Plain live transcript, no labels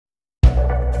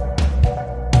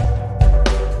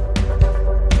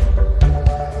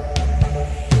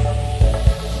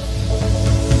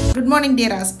morning,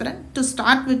 dear aspirant. To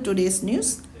start with today's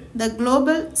news, the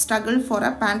global struggle for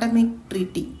a pandemic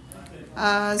treaty.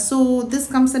 So this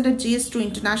comes under GS2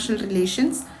 International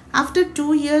Relations. After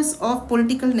 2 years of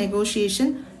political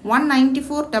negotiation,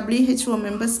 194 WHO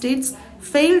member states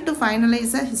failed to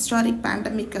finalize a historic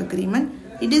pandemic agreement.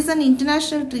 It is an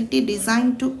international treaty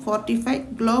designed to fortify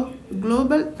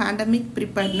global pandemic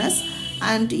preparedness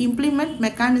and implement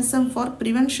mechanism for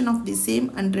prevention of the same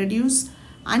and reduce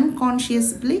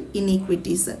unconsciously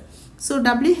inequities. So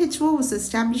WHO was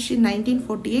established in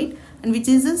 1948 and which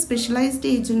is a specialized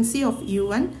agency of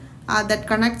UN that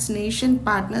connects nation,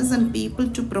 partners and people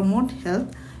to promote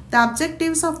health. The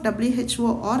objectives of WHO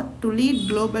are to lead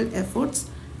global efforts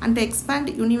and to expand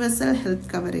universal health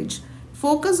coverage.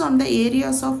 Focus on the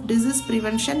areas of disease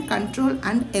prevention, control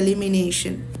and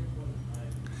elimination.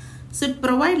 So it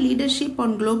provides leadership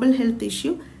on global health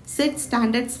issues, set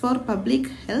standards for public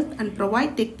health and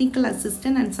provide technical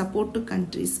assistance and support to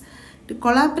countries. To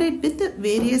collaborate with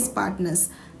various partners.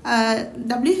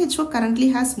 WHO currently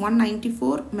has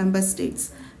 194 member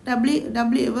states.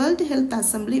 World Health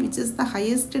Assembly, which is the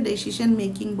highest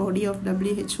decision-making body of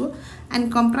WHO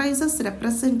and comprises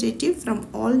representatives from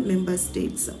all member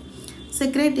states.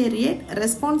 Secretariat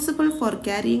responsible for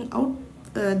carrying out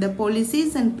the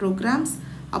policies and programs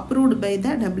approved by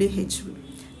the WHO.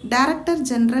 Director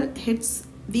General heads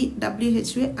the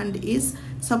WHO and is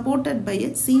supported by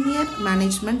a senior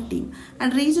management team.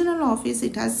 And regional office,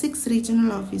 it has 6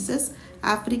 regional offices: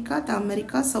 Africa, the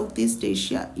America, Southeast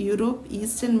Asia, Europe,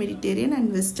 Eastern Mediterranean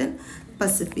and Western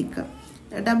Pacific.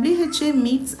 WHO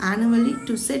meets annually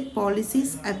to set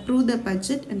policies, approve the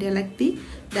budget and elect the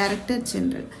Director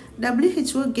General.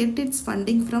 WHO gets its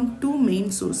funding from 2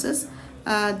 main sources.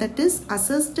 That is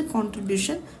assessed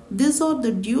contribution. These are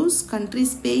the dues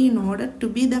countries pay in order to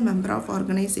be the member of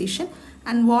organization,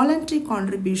 and voluntary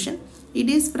contribution. It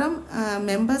is from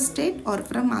member state or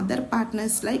from other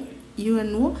partners like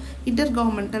UNO,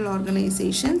 intergovernmental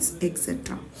organizations,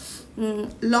 etc.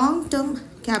 Long-term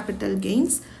capital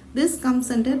gains. This comes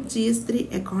under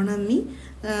GS3 economy.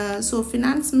 So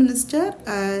finance minister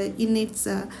in its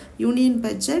union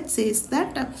budget says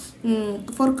that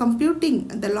for computing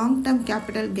the long-term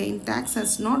capital gain tax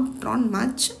has not drawn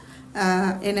much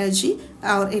energy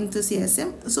or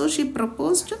enthusiasm. So she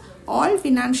proposed all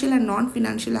financial and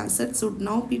non-financial assets would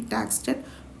now be taxed at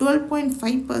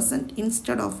 12.5%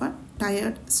 instead of a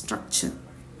tiered structure.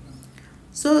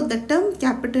 So the term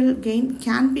capital gain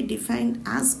can be defined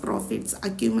as profits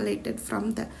accumulated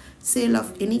from the sale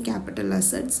of any capital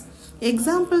assets.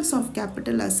 Examples of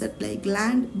capital assets like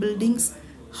land, buildings,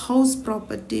 house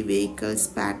property, vehicles,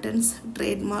 patents,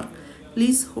 trademark,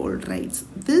 leasehold rights.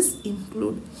 This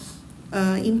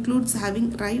includes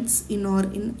having rights in or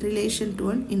in relation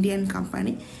to an Indian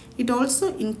company. It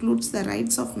also includes the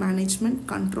rights of management,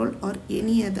 control or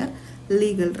any other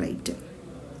legal right.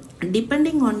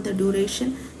 Depending on the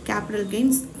duration, capital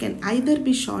gains can either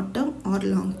be short-term or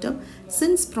long-term.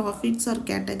 Since profits are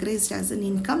categorized as an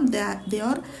income, they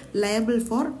are liable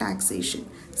for taxation.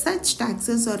 Such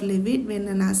taxes are levied when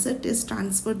an asset is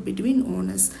transferred between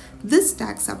owners. This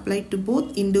tax applies to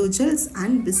both individuals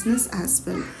and business as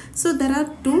well. So there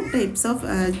are 2 types of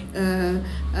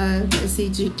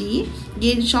CGT,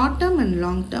 short-term and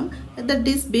long-term. That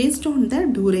is based on the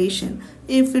duration.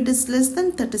 If it is less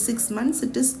than 36 months,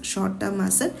 it is short-term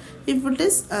asset. If it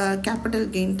is capital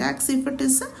gain tax, if it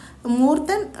is more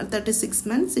than 36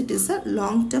 months, it is a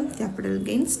long-term capital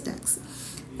gains tax.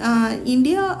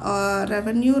 India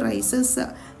revenue rises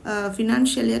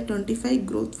financial year 25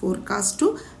 growth forecast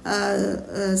to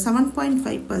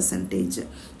 7.5%.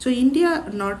 So India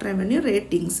not revenue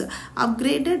ratings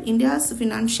upgraded India's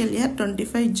financial year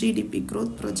 25 GDP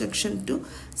growth projection to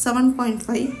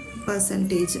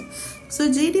 7.5%. So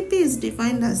GDP is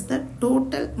defined as the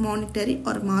total monetary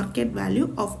or market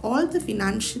value of all the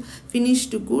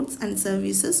finished goods and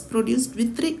services produced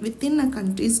within a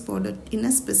country's border in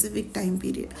a specific time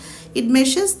period. It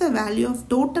measures the value of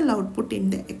total output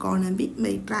in the economy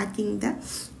by tracking the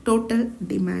total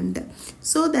demand.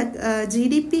 So that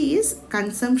GDP is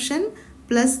consumption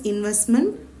plus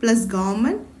investment plus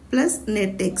government plus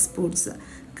net exports.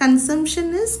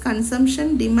 Consumption is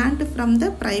consumption demand from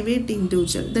the private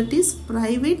individual, that is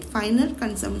private final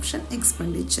consumption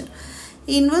expenditure.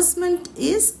 Investment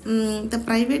is the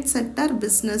private sector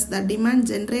business, the demand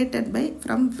generated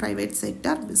from private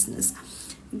sector business.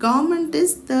 Government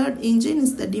is third engine,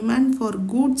 is the demand for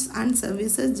goods and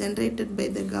services generated by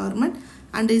the government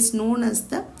and is known as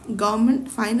the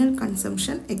government final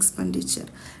consumption expenditure.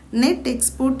 Net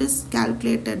export is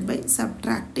calculated by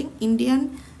subtracting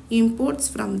Indian imports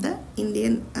from the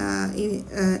Indian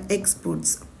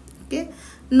exports. Okay,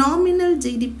 nominal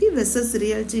GDP versus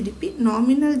real GDP.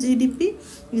 Nominal GDP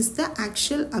is the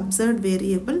actual observed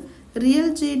variable.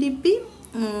 Real GDP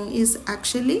is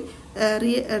actually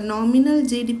nominal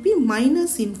GDP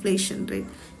minus inflation rate.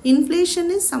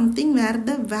 Inflation is something where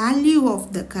the value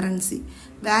of the currency.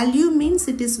 Value means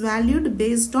it is valued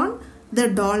based on the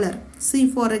dollar. See,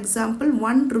 for example,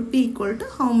 1 rupee equal to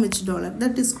how much dollar?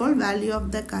 That is called value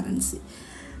of the currency.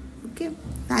 Okay,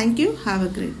 thank you. Have a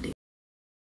great day.